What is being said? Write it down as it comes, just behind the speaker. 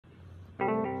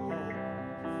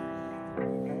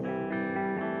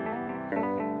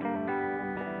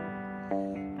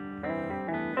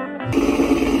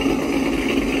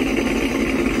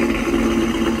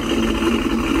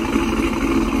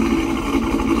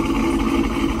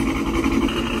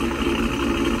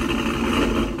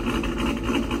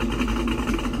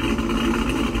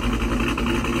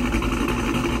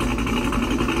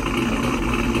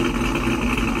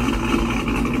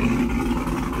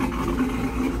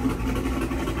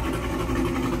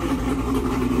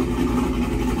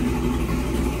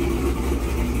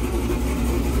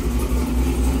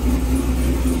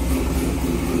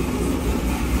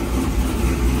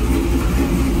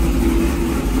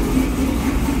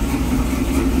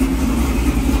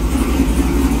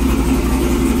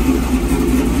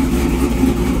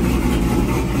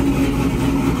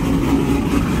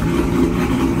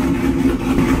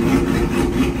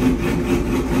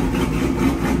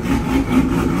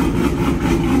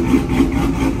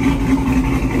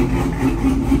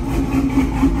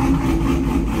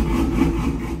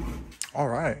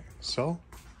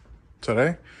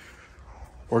today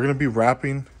we're gonna be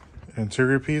wrapping an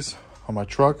interior piece on my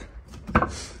truck.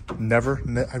 I've never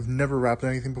wrapped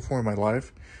anything before in my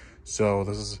life, so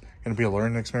this is gonna be a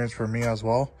learning experience for me as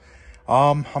well.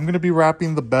 I'm gonna be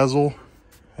wrapping the bezel.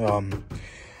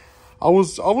 I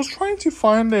was trying to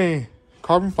find a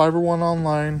carbon fiber one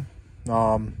online.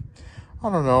 I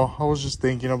don't know, I was just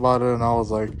thinking about it and I was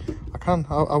like,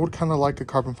 I would kind of like a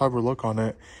carbon fiber look on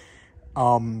it.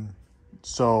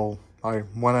 So I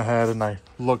went ahead and I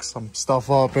looked some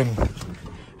stuff up and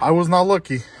I was not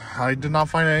lucky. I did not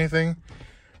find anything.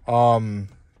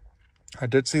 I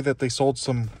did see that they sold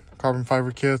some carbon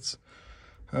fiber kits.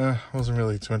 I wasn't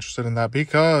really too interested in that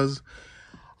because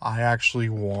I actually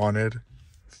wanted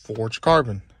forged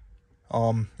carbon.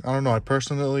 I don't know, I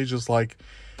personally just like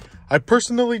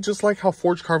how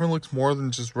forged carbon looks more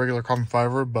than just regular carbon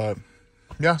fiber. But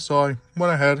yeah, so I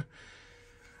went ahead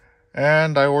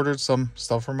and I ordered some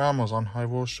stuff from Amazon. I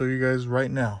will show you guys right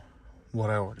now what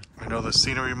I ordered. I know the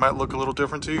scenery might look a little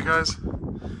different to you guys,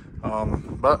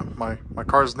 but my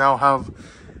cars now have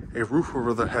a roof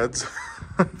over their heads.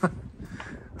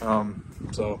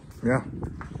 So yeah.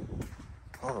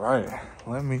 All right,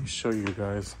 let me show you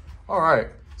guys. All right,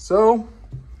 so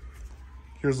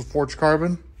here's the forged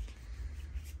carbon.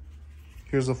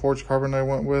 Here's the forged carbon I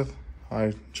went with.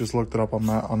 I just looked it up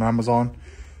on Amazon,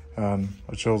 and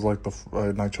I chose like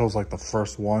the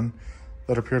first one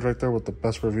that appeared right there with the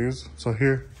best reviews. So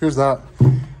here's that.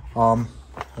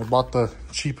 I bought the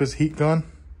cheapest heat gun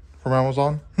from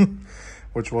Amazon,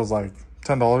 which was like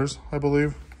 $10, I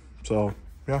believe. So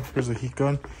yeah, here's the heat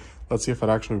gun. Let's see if it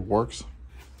actually works.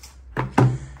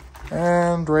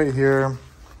 And right here,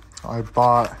 I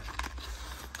bought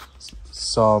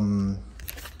some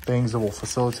things that will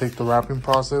facilitate the wrapping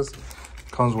process.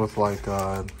 Comes with like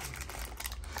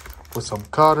with some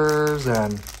cutters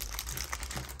and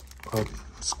a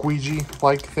squeegee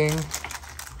like thing.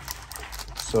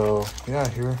 So yeah,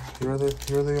 here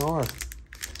they are.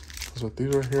 So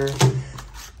these are here.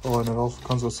 Oh, and it also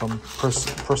comes with some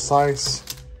precise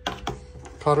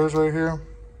cutters right here.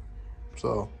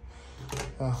 So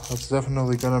yeah, that's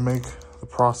definitely gonna make the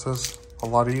process a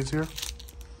lot easier.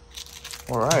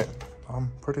 All right,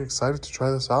 I'm pretty excited to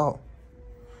try this out.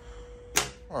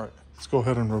 All right, let's go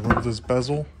ahead and remove this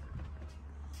bezel.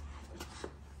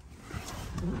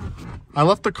 I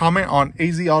left a comment on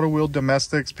AZ Auto Wheel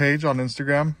Domestics page on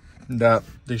Instagram that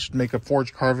they should make a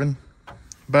forged carbon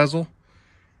bezel,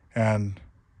 and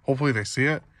hopefully they see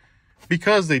it,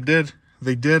 because they did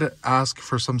ask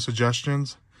for some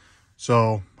suggestions.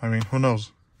 So I mean, who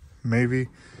knows, maybe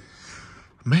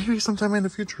sometime in the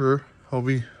future I'll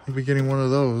be getting one of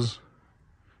those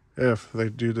if they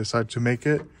do decide to make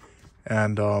it.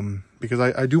 And because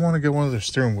I do want to get one of their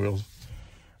steering wheels,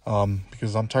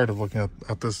 because I'm tired of looking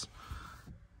at this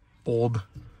old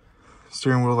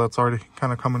steering wheel that's already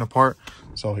kind of coming apart.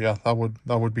 So yeah, that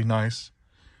would be nice.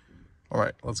 All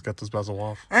right, let's get this bezel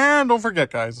off. And don't forget,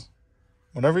 guys,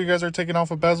 whenever you guys are taking off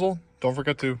a bezel, don't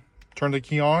forget to turn the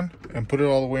key on and put it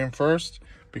all the way in first,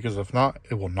 because if not,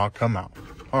 it will not come out.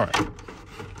 All right.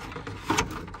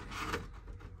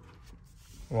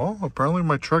 Well, apparently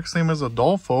my truck's name is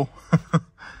Adolfo.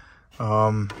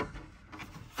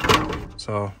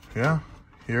 So yeah,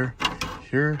 here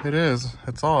it is.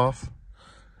 It's off.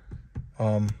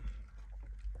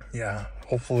 Yeah,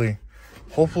 hopefully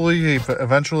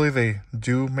eventually they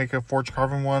do make a forged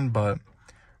carbon one, but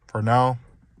for now,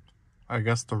 I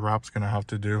guess the wrap's gonna have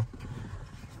to do.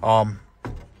 I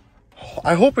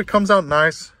hope it comes out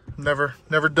nice. Never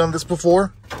done this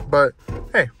before, but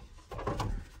hey,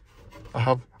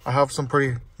 I have some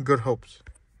pretty good hopes.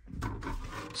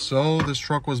 So this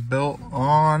truck was built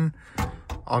on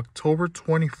October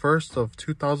 21st of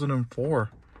 2004.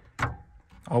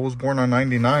 I was born on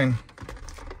 99.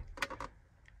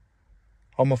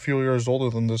 I'm a few years older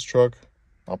than this truck.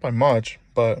 Not by much,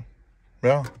 but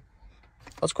yeah,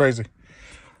 that's crazy.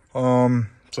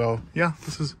 So yeah,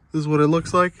 this is what it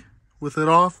looks like with it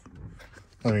off.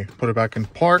 Let me put it back in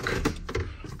park.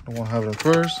 I want to have it in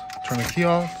first. Turn the key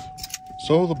off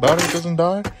so the battery doesn't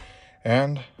die.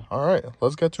 And all right,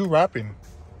 let's get to wrapping.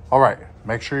 All right,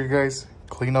 make sure you guys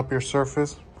clean up your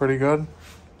surface pretty good.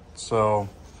 So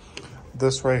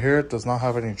this right here does not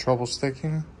have any trouble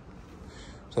sticking.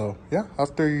 So yeah,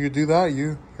 after you do that,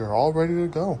 you're all ready to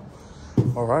go.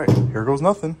 All right, here goes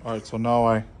nothing. All right, so now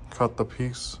I cut the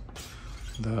piece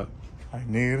that I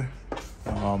need.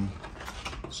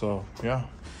 So yeah,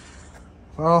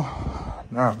 well,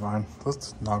 never mind.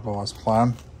 Let's not go as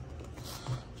planned.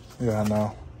 Yeah,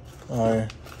 no, I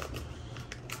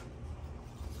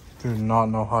do not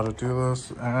know how to do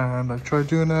this, and I tried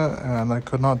doing it and I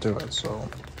could not do it. So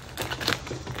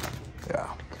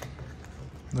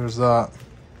there's that.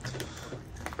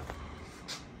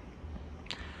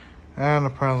 And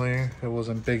apparently it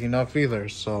wasn't big enough either,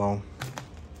 so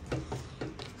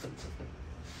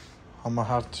I'm gonna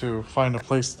have to find a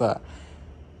place that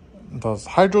does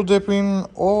hydro dipping,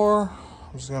 or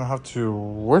I'm just gonna have to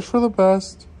wish for the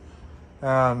best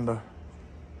and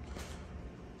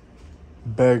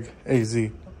beg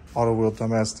AZ Auto Wheel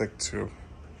Domestic to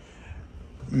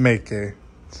make a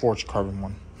forged carbon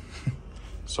one.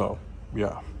 So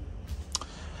yeah,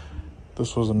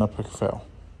 this was an epic fail.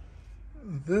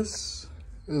 This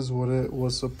is what it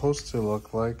was supposed to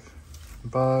look like,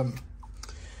 but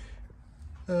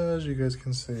as you guys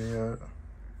can see,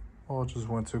 all just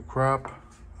went to crap.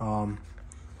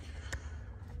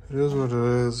 It is what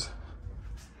it is.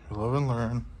 You live and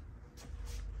learn.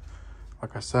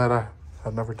 Like I said,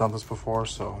 I've never done this before,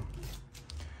 so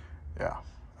yeah,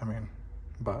 I mean,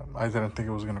 but I didn't think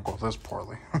it was gonna go this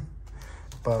poorly.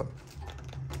 But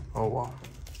oh well.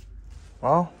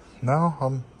 Well, now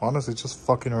I'm honestly just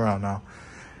fucking around now.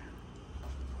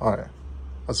 All right,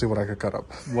 let's see what I could cut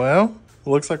up. Well,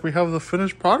 looks like we have the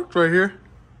finished product right here.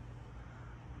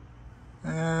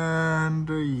 And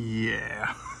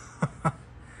yeah.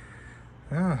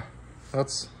 Yeah,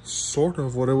 that's sort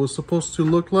of what it was supposed to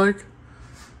look like.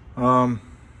 Yeah.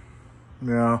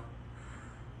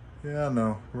 Yeah,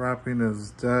 no, wrapping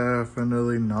is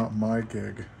definitely not my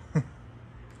gig.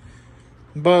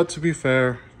 But to be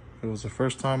fair, it was the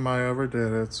first time I ever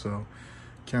did it, so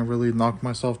can't really knock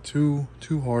myself too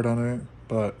hard on it.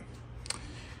 But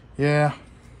yeah,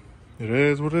 it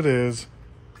is what it is.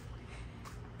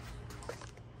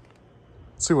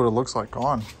 Let's see what it looks like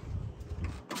on.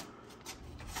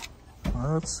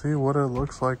 Let's see what it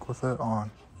looks like with it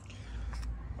on.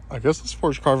 I guess this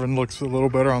forged carbon looks a little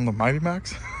better on the Mighty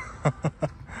Max.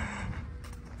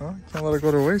 Well, can't let it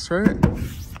go to waste, right?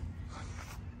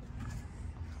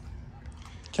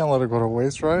 Can't let it go to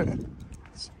waste, right?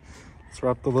 Let's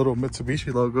wrap the little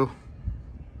Mitsubishi logo.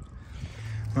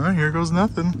 All right, here goes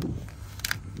nothing.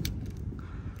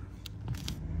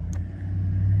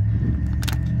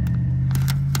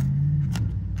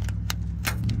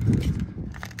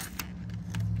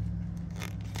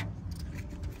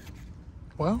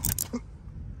 Well,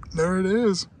 there it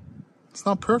is. It's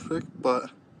not perfect,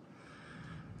 but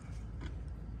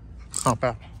it's not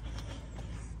bad.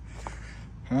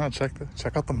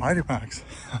 Check out the Mighty Max.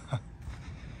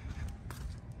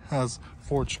 Has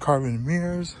forged carbon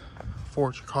mirrors,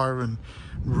 forged carbon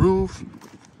roof.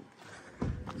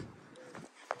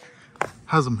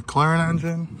 Has a McLaren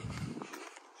engine.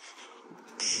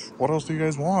 What else do you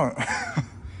guys want?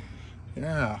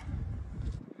 Yeah.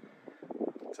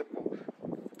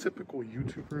 Typical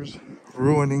YouTubers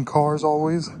ruining cars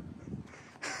always.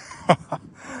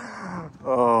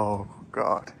 Oh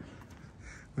God.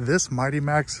 This Mighty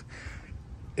Max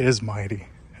is mighty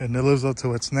and it lives up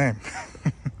to its name.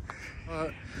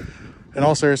 In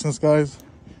all seriousness, guys,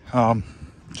 I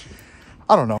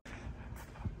don't know.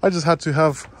 I just had to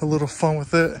have a little fun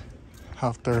with it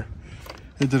after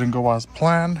it didn't go as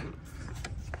planned.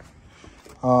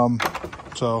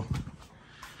 So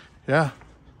yeah.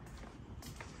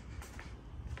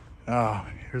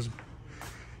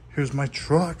 Here's my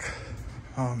truck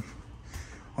on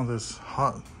this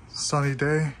hot sunny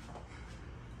day.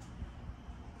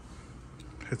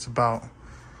 It's about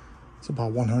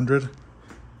 100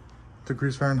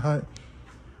 degrees Fahrenheit.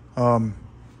 Oh,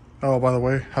 by the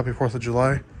way, happy 4th of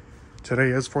July. Today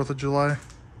is 4th of July,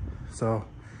 so I'm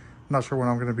not sure when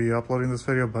I'm going to be uploading this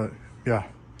video, but yeah,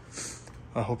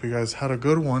 I hope you guys had a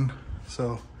good one.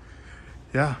 So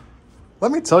yeah,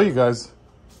 let me tell you guys,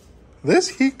 this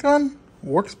heat gun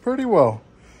works pretty well.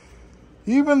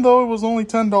 Even though it was only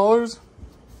 $10,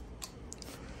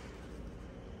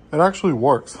 it actually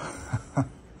works.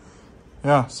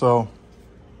 Yeah, so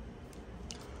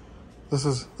this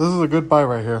is a good buy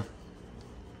right here.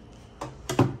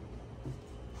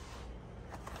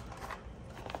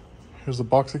 Here's the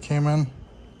box it came in.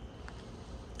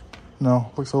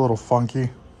 No, looks a little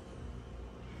funky,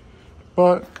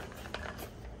 but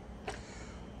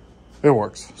it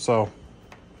works. So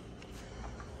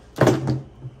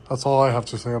that's all I have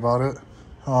to say about it.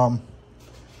 I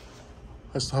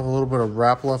still have a little bit of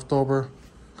wrap left over.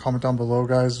 Comment down below,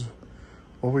 guys.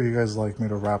 What would you guys like me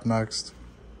to wrap next?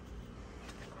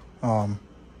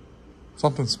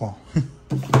 Something small.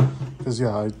 Because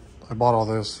yeah, I bought all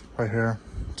this right here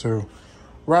to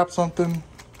wrap something.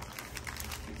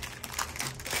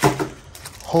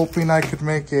 Hoping I could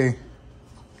make a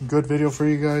good video for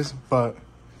you guys, but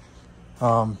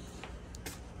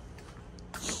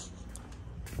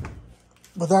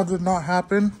that did not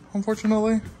happen,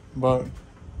 unfortunately. But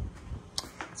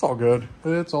It's all good.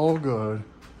 It's all good.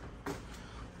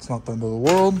 It's not the end of the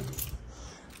world.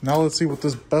 Now let's see what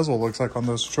this bezel looks like on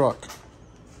this truck.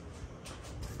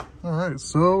 All right,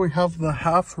 so we have the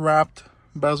half wrapped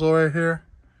bezel right here.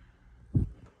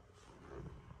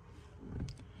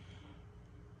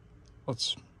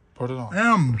 Let's put it on.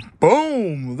 And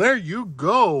boom, there you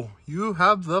go. You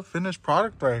have the finished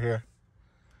product right here.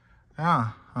 Yeah,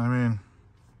 I mean,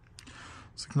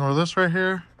 let's ignore this right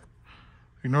here.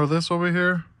 Ignore this over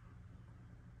here.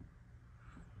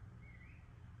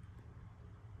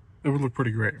 It would look pretty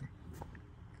great.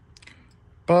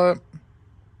 But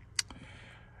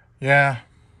yeah,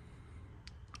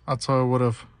 that's how it would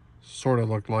have sort of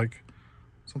looked like.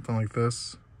 Something like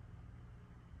this.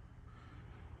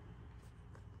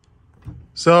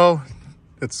 So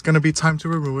it's gonna be time to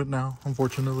remove it now,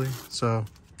 unfortunately. So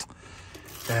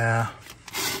yeah,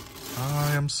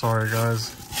 I am sorry,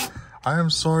 guys. I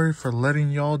am sorry for letting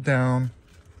y'all down.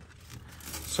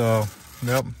 So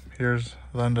yep, here's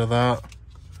the end of that.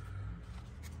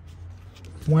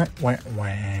 Wah, wah, wah.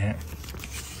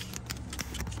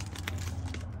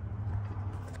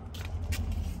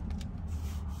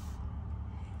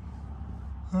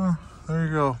 There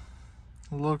you go.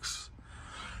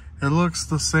 It looks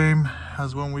the same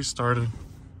as when we started.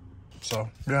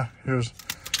 So yeah, here's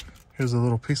a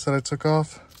little piece that I took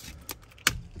off.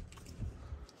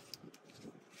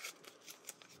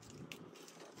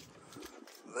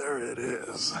 There it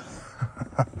is.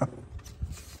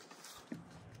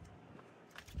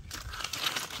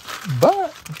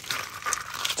 But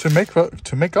to make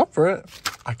up for it,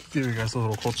 I could give you guys a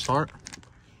little cold start.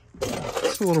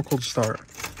 Just a little cold start.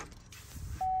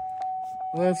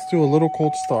 Let's do a little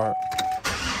cold start.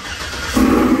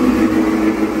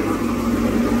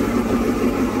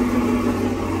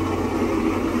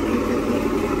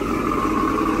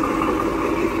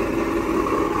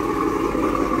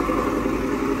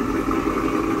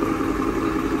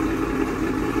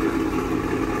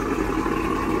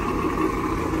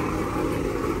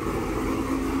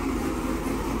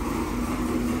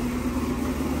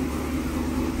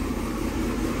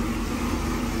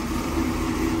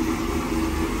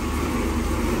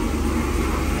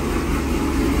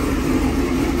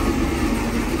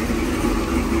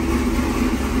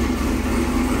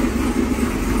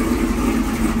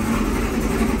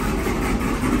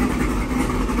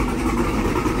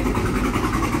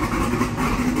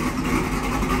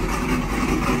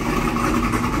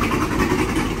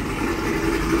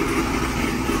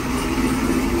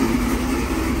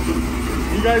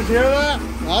 You guys hear that?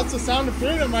 That's the sound of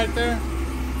freedom right there.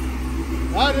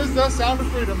 That is the sound of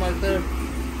freedom right there.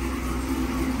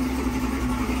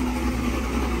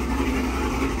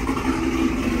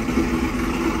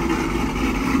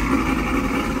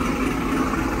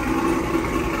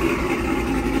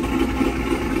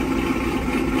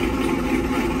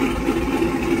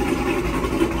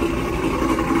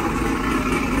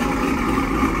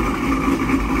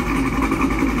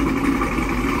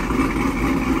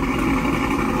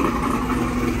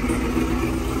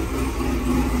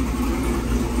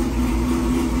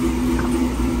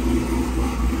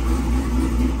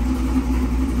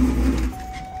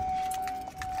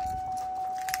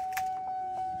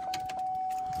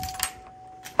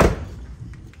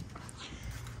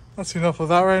 That's enough of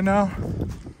that right now.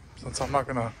 Since I'm not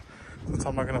gonna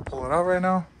pull it out right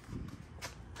now.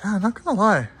 Yeah, not gonna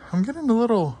lie, I'm getting a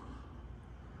little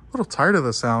tired of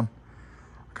the sound.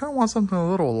 I kind of want something a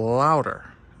little louder,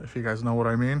 if you guys know what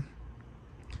I mean.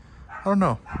 I don't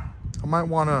know. I might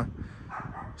want to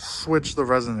switch the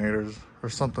resonators or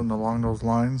something along those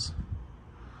lines.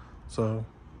 So,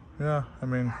 yeah, I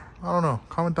mean, I don't know.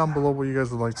 Comment down below what you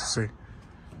guys would like to see.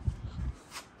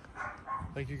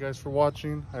 Thank you guys for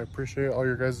watching. I appreciate all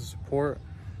your guys' support.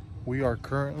 We are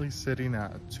currently sitting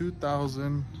at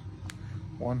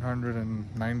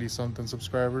 2,190 something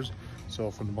subscribers.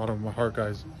 So from the bottom of my heart,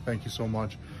 guys, thank you so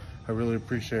much. I really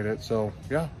appreciate it. So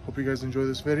yeah, hope you guys enjoy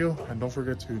this video, and don't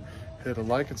forget to hit a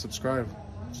like and subscribe.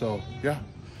 So yeah,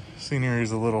 scenery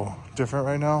is a little different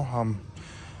right now.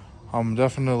 I'm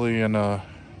definitely in a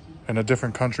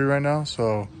different country right now,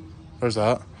 so there's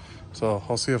that. So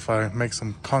I'll see if I make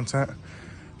some content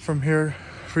from here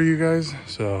for you guys.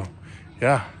 So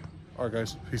yeah, all right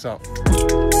guys, peace out.